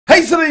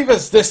Hey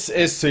Believers, this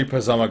is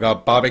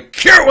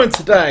SuperZombGBBQ, and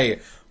today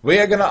we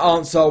are going to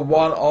answer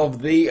one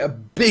of the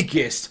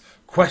biggest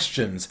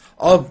questions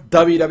of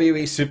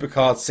WWE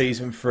SuperCard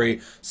Season 3,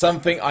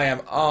 something I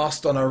am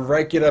asked on a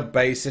regular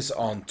basis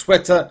on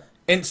Twitter,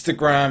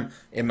 Instagram,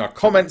 in my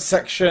comments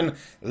section,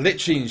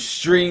 literally in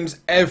streams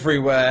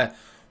everywhere.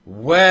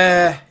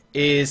 Where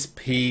is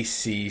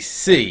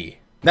PCC?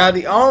 Now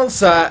the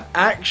answer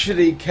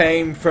actually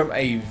came from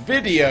a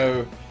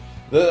video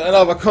that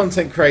another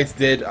content creator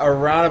did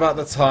around about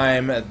the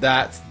time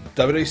that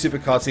WWE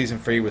SuperCard Season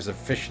 3 was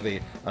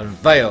officially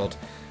unveiled.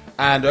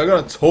 And we're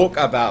going to talk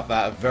about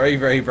that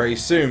very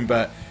soon,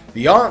 but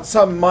the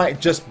answer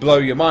might just blow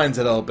your minds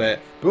a little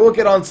bit. But we'll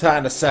get on to that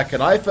in a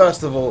second. I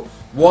first of all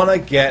want to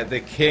get the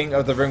King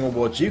of the Ring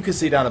awards, you can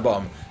see down the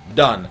bottom,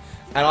 done.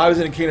 And I was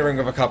in the King of the Ring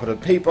with a couple of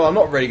people. I'm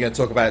not really going to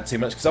talk about it too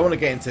much because I want to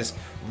get into this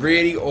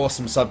really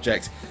awesome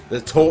subject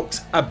that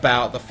talks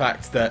about the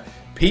fact that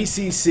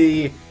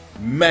PCC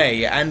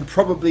may and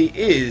probably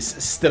is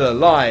still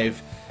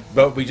alive,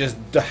 but we just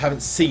haven't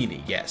seen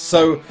it yet.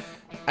 So,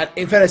 and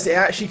in fairness, it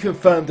actually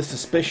confirmed a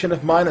suspicion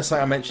of mine, as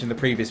I mentioned in the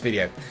previous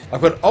video. I've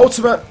got an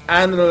Ultimate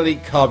and an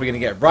Elite card we're going to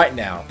get right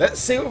now.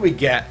 Let's see what we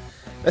get.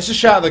 Let's just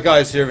shout out the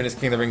guys who are in this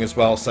King of the Ring as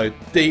well. So,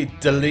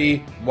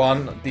 DLE1,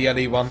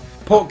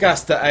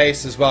 Portgaster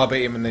Ace as well,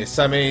 beat him in the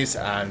semis,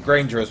 and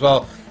Granger as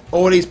well.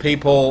 All these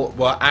people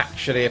were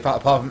actually,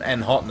 apart from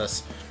N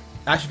Hotness,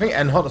 actually I think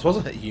N Hotness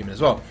was a human as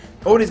well.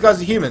 All these guys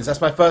are humans. That's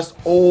my first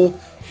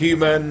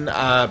all-human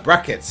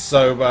brackets.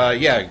 So,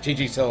 yeah,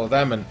 GG to all of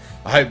them. And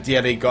I hope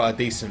DLE got a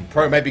decent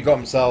pro. Maybe got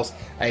themselves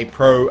a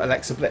pro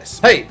Alexa Bliss.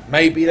 Hey,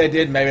 maybe they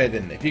did, maybe they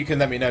didn't. If you can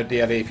let me know,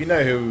 DLE, if you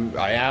know who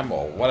I am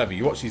or whatever,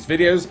 you watch these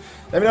videos,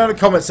 let me know in the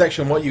comment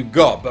section what you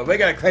got. But we're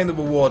going to claim the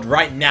reward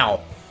right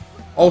now.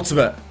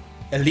 Ultimate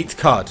Elite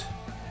card.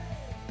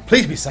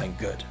 Please be something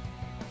good.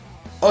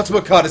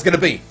 Ultimate card is going to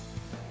be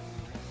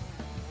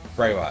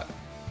Bray Wyatt.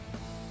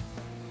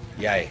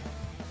 Yay.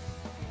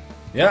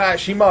 Yeah,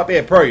 she might be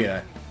a pro, you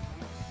know.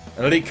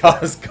 An Elite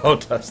card is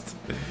Goldust.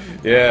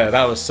 Yeah,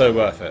 that was so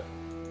worth it.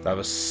 That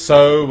was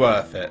so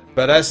worth it.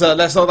 But let's lock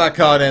that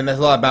card in. Let's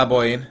lock that bad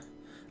boy in.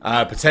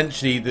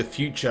 Potentially the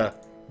future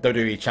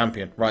WWE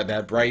champion right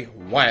there, Bray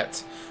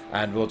Wyatt.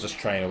 And we'll just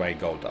train away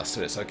Goldust,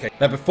 so it's okay.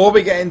 Now, before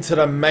we get into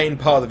the main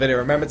part of the video,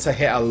 remember to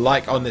hit a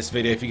like on this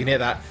video. If you can hit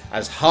that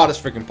as hard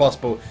as freaking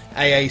possible.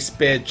 AA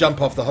spear,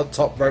 jump off the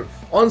top rope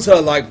onto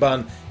the like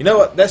button. You know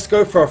what? Let's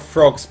go for a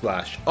frog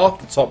splash off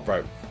the top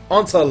rope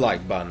onto the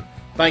like button.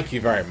 Thank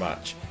you very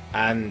much,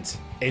 and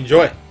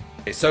enjoy.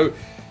 So,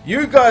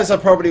 you guys are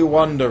probably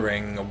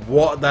wondering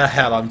what the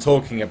hell I'm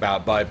talking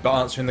about by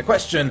answering the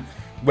question,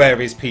 where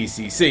is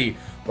PCC?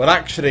 Well,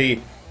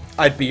 actually,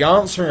 I'd be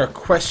answering a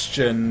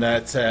question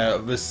that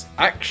was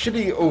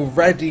actually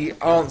already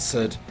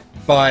answered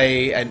by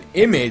an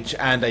image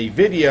and a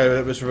video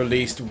that was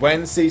released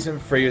when Season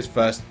 3 was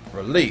first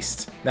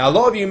released. Now, a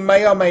lot of you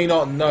may or may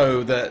not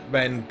know that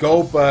when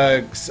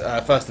Goldberg's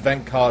first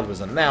event card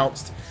was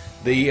announced,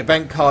 the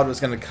event card was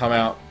going to come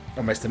out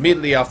almost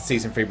immediately after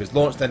Season 3 was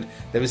launched, and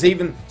there was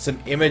even some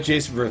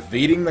images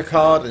revealing the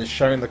card and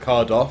showing the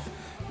card off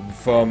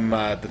from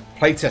the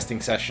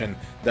playtesting session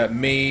that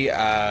me,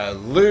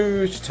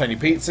 Luge, Tony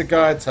Pizza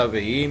Guy,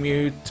 Tubby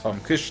Emu, Tom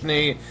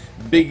Kushney,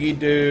 Biggie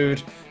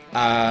Dude,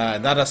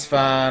 Nadas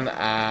Fan,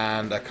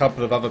 and a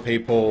couple of other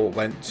people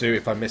went to.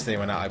 If I missed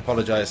anyone out, I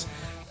apologise.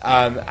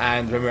 And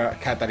when we were at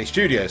Cat Daddy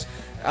Studios.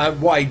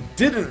 What I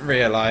didn't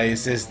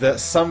realise is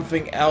that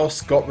something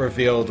else got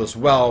revealed as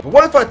well. But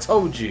what if I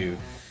told you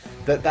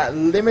that that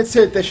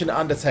limited edition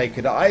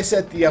Undertaker that I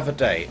said the other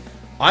day,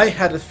 I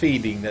had a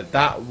feeling that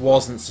that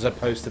wasn't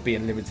supposed to be a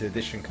limited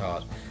edition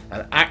card,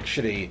 and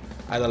actually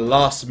at the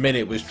last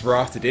minute was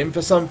drafted in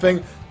for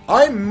something?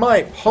 I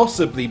might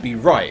possibly be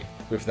right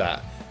with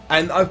that,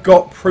 and I've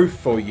got proof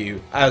for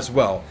you as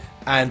well.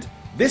 And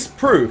this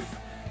proof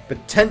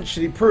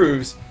potentially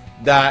proves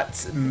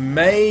that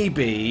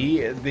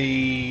maybe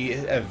the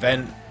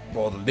event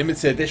or the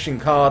limited edition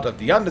card of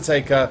The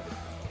Undertaker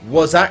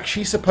was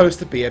actually supposed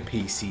to be a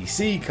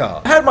PCC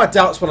card. I had my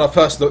doubts when I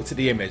first looked at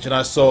the image and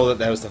I saw that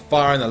there was the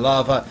fire and the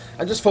lava,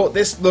 and just thought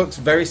this looks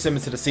very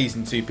similar to the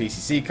Season 2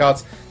 PCC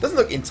cards. Doesn't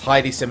look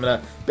entirely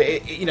similar, but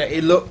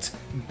it looked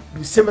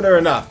similar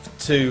enough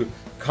to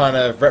kind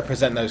of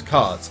represent those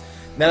cards.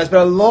 Now, there's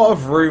been a lot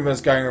of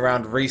rumours going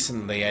around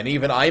recently, and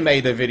even I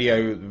made a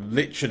video,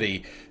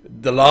 literally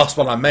the last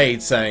one I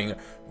made, saying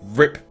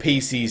RIP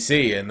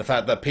PCC, and the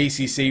fact that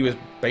PCC was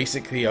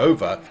basically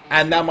over.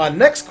 And now my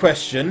next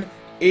question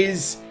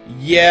is,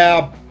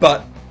 yeah,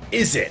 but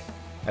is it?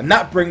 And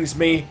that brings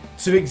me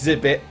to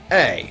Exhibit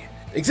A.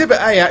 Exhibit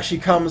A actually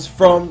comes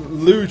from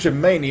Luge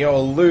Mania, or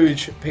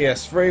Luge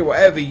PS3,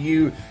 whatever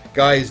you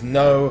guys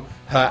know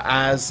her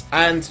as,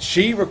 and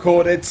she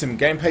recorded some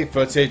gameplay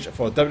footage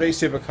for WWE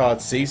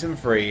SuperCard Season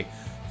 3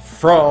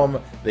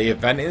 from the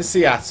event in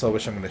Seattle,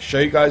 which I'm going to show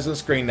you guys on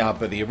screen now,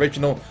 but the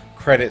original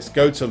credits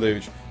go to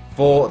Luge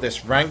for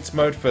this ranked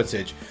mode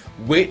footage,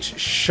 which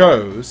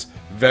shows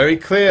very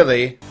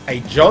clearly a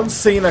John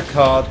Cena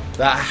card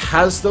that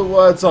has the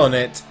words on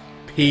it,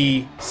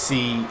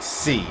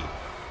 PCC.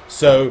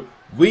 So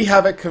we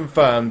have it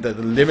confirmed that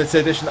the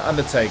limited edition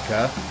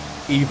Undertaker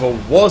either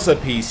was a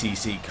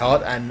PCC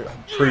card, and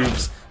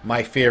proves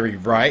my theory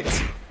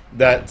right,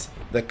 that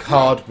the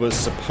card was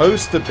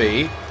supposed to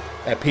be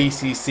a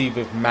PCC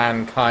with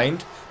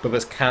Mankind but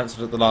was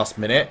cancelled at the last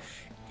minute,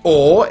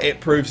 or it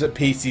proves that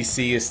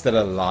PCC is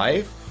still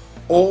alive,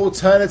 or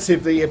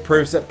alternatively it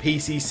proves that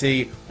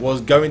PCC was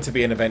going to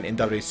be an event in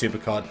WWE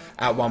SuperCard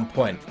at one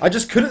point. I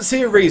just couldn't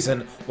see a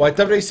reason why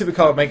WWE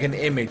SuperCard would make an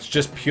image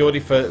just purely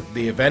for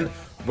the event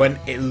when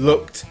it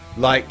looked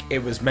like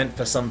it was meant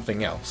for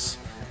something else.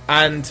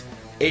 And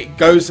it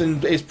goes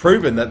and is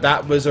proven that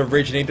that was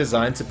originally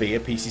designed to be a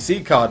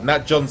PCC card. And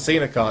that John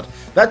Cena card,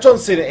 that John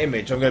Cena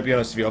image, I'm going to be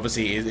honest with you,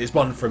 obviously is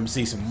one from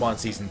Season 1,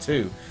 Season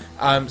 2.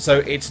 So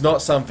it's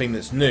not something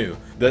that's new.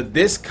 That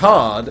this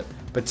card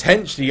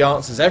potentially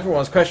answers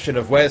everyone's question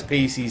of where's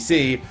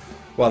PCC.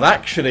 Well,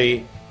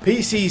 actually,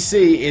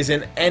 PCC is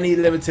in any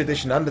limited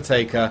edition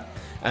Undertaker,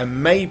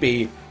 and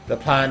maybe the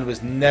plan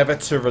was never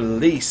to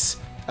release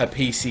a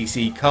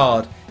PCC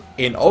card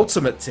in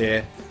Ultimate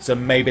Tier, so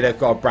maybe they've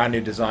got a brand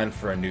new design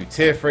for a new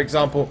tier, for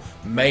example.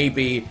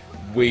 Maybe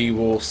we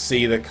will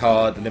see the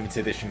card, the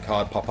limited edition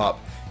card, pop up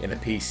in a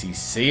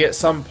PCC at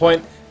some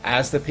point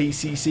as the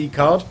PCC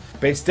card.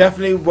 But it's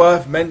definitely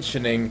worth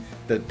mentioning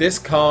that this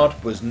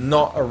card was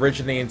not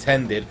originally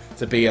intended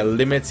to be a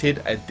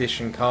limited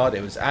edition card.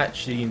 It was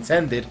actually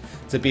intended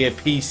to be a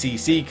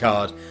PCC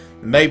card.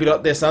 Maybe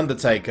not this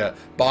Undertaker,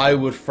 but I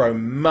would throw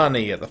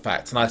money at the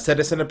fact, and I said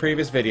this in a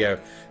previous video,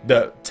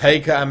 that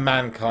Taker and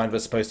Mankind were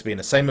supposed to be in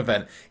the same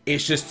event.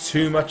 It's just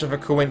too much of a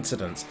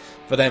coincidence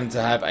for them to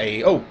have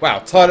a... Oh, wow,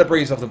 Tyler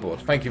Breeze off the board.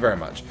 Thank you very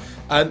much.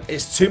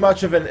 It's too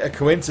much of a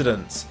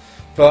coincidence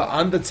for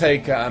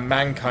Undertaker and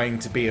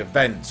Mankind to be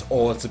events,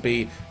 or to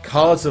be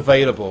cards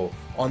available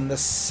on the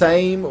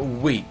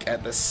same week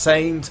at the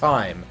same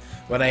time,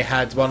 when they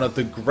had one of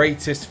the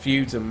greatest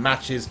feuds and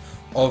matches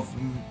of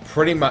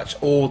pretty much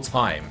all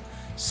time.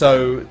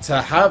 So to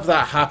have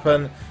that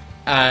happen,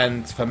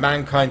 and for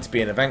Mankind to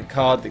be an event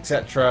card,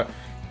 etc.,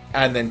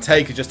 and then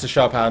Taker just to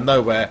show up out of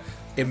nowhere,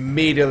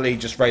 immediately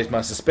just raised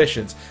my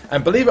suspicions.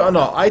 And believe it or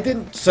not, I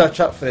didn't search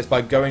up for this by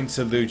going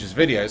to Luge's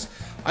videos.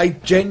 I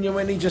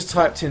genuinely just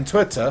typed in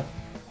Twitter,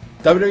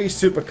 WWE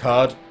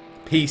SuperCard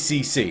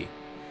PCC.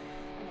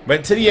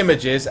 Went to the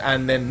images,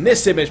 and then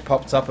this image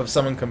popped up of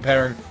someone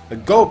comparing the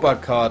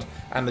Goldberg card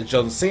and the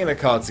John Cena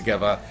card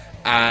together,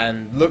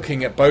 and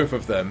looking at both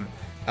of them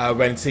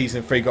when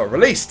Season 3 got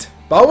released.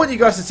 But I want you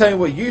guys to tell me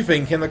what you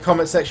think in the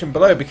comment section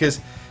below, because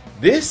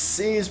this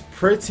is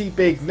pretty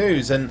big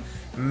news, and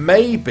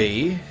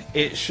maybe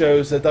it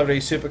shows that WWE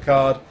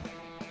SuperCard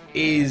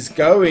is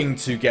going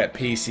to get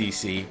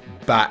PCC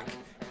back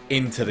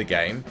into the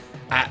game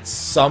at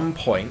some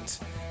point.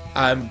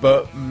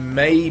 But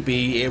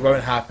maybe it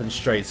won't happen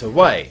straight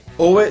away.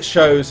 All it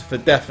shows for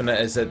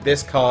definite is that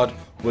this card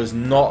was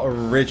not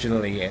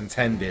originally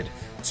intended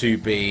to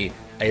be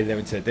a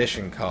limited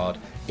edition card.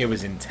 It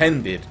was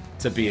intended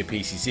to be a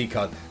PCC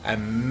card,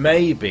 and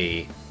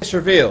maybe this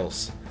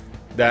reveals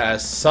that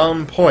at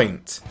some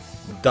point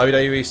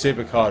WWE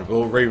SuperCard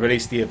will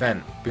re-release the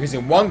event, because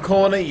in one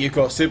corner you've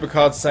got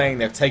SuperCard saying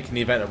they've taken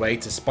the event away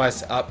to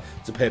spice it up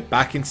to put it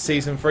back into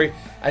Season 3,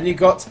 and you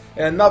got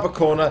in another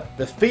corner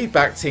the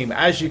feedback team,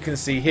 as you can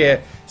see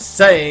here,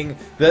 saying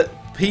that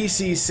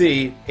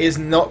PCC is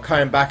not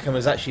coming back and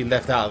was actually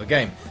left out of the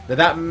game. Now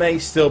that may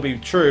still be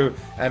true,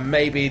 and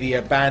maybe the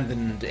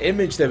abandoned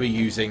image they were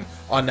using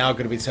are now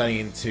going to be turning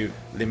into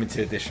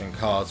limited edition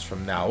cards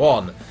from now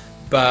on.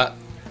 But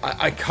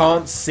I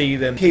can't see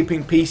them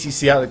keeping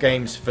PCC out of the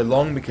games for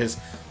long, because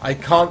I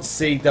can't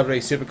see WWE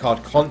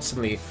SuperCard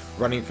constantly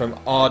running from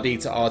RD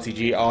to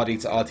RTG,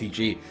 RD to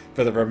RTG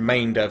for the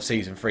remainder of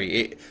Season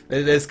 3.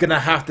 There's going to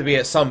have to be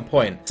at some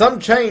point some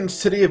change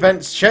to the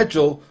event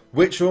schedule,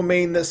 which will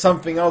mean that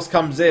something else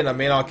comes in. I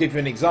mean, I'll give you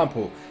an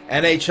example.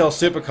 NHL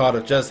SuperCard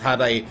have just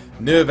had a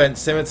new event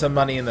similar to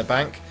Money in the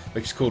Bank,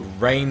 which is called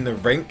Reign the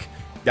Rink.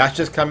 That's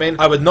just come in.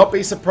 I would not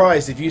be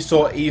surprised if you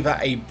saw either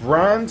a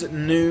brand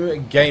new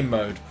game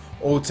mode,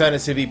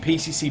 alternatively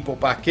PCC brought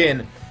back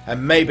in,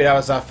 and maybe that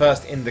was our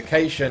first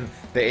indication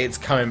that it's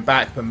coming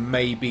back, but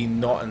maybe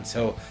not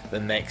until the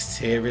next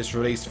tier is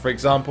released, for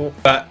example.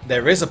 But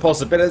there is a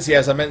possibility,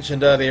 as I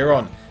mentioned earlier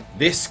on,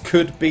 this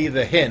could be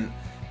the hint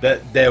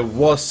that there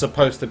was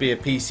supposed to be a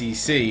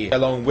PCC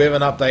along with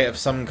an update of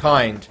some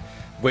kind,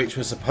 which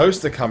was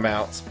supposed to come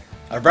out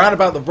around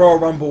about the Royal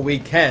Rumble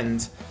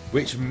weekend,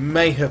 which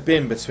may have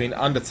been between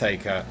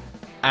Undertaker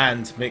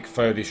and Mick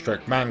Foley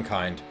 /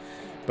 Mankind,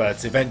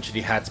 but eventually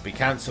had to be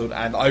cancelled.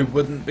 And I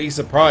wouldn't be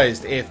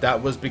surprised if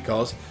that was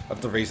because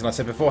of the reason I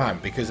said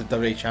beforehand, because of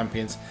WWE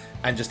Champions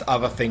and just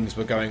other things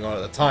were going on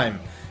at the time.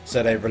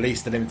 So they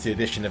released the limited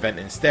edition event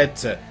instead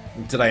to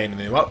delay any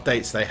new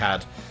updates they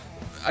had.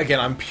 Again,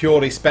 I'm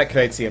purely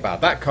speculating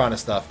about that kind of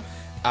stuff.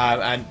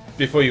 And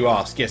before you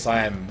ask, yes,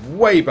 I am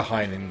way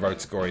behind in Road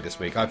to Glory this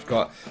week. I've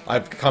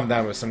come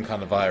down with some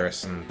kind of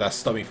virus, and that's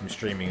stopped me from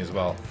streaming as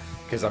well,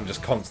 because I'm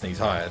just constantly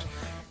tired.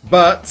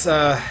 But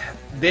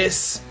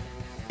this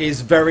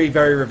is very,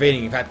 very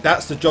revealing. In fact,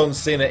 that's the John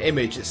Cena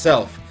image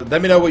itself.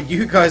 Let me know what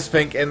you guys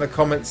think in the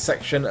comments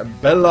section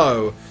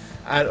below.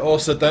 And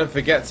also don't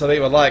forget to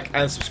leave a like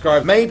and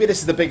subscribe. Maybe this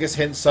is the biggest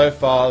hint so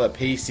far that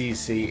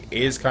PCC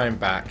is coming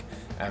back.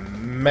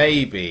 And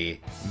maybe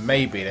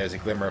there's a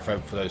glimmer of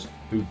hope for those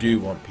who do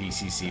want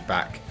PCC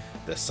back,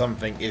 that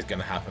something is going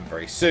to happen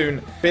very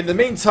soon. But in the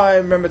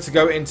meantime, remember to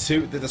go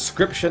into the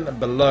description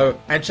below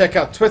and check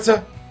out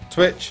Twitter,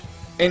 Twitch,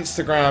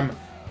 Instagram,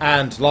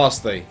 and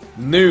lastly,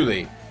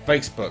 newly,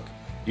 Facebook,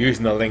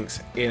 using the links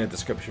in the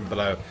description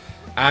below.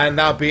 And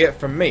that'll be it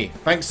from me.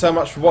 Thanks so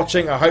much for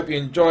watching. I hope you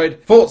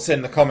enjoyed. Thoughts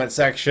in the comment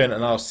section,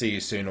 and I'll see you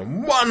soon.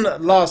 And one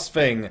last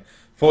thing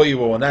for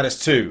you all, and that is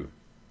to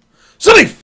sleep!